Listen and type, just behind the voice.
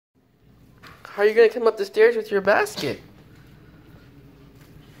How are you going to come up the stairs with your basket?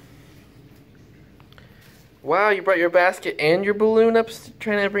 Wow, you brought your basket and your balloon up,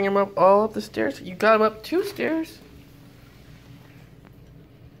 trying to bring them up all up the stairs. You got them up 2 stairs.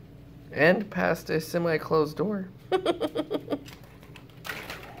 And past a semi-closed door. The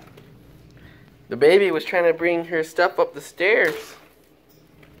baby was trying to bring her stuff up the stairs.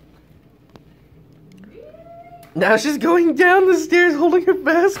 Now she's going down the stairs holding her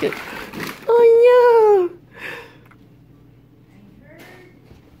basket. Oh no!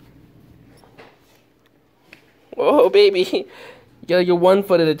 Whoa, baby. You gotta go 1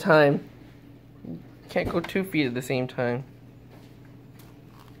 foot at a time. You can't go 2 feet at the same time.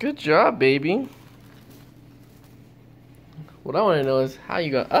 Good job, baby. What I want to know is how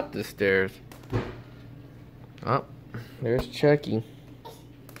you got up the stairs. Oh, there's Chucky.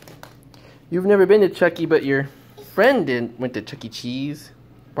 You've never been to Chucky, but your friend went to Chuck E. Cheese.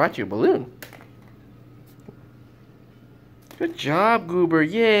 Brought you a balloon. Good job, Goober.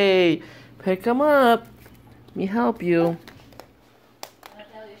 Yay. Pick him up. Let me help you.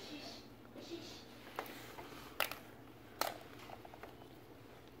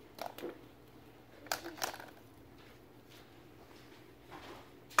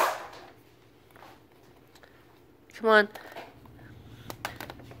 Come on.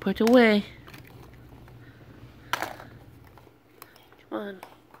 Put it away. Come on.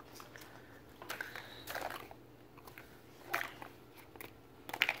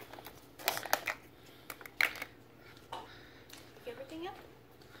 Pick everything up.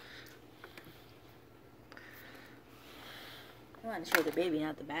 I want to show the baby,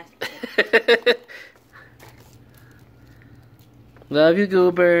 not the basket. Love you,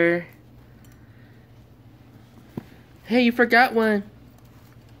 Goober. Hey, you forgot one.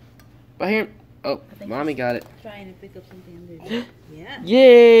 By here. Oh, mommy got it. Trying to pick up something under there. Yeah.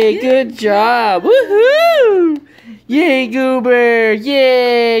 Yay, good job. Woohoo! Yay, Goober.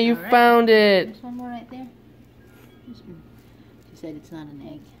 Yay, you found it. There's one more right there. She said it's not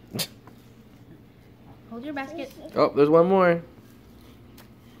an egg. Hold your basket. Oh, there's one more.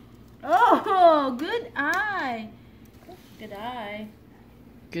 Oh, good eye. Good eye.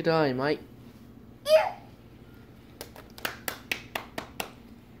 Good eye, Mike.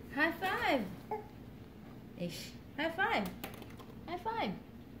 High five. Ish. High five. High five.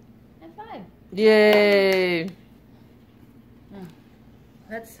 High five. Yay.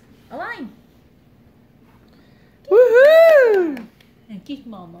 That's a line. Woohoo! And kiss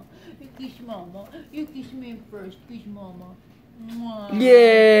mama. You kiss mama. You kiss me first. Kiss mama. Mwah.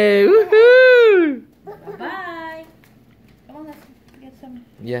 Yay! Woohoo! Bye-bye. Come on, let's get some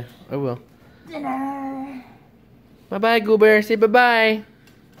Yeah, I will. dinner. Bye-bye, Goober. Say bye-bye.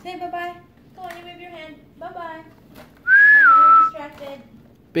 Say bye-bye. Come on, you wave your hand. Bye-bye. I know you're distracted.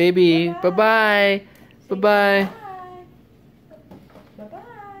 Baby, bye-bye. Bye-bye. Bye-bye.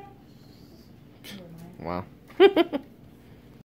 Bye-bye. Wow.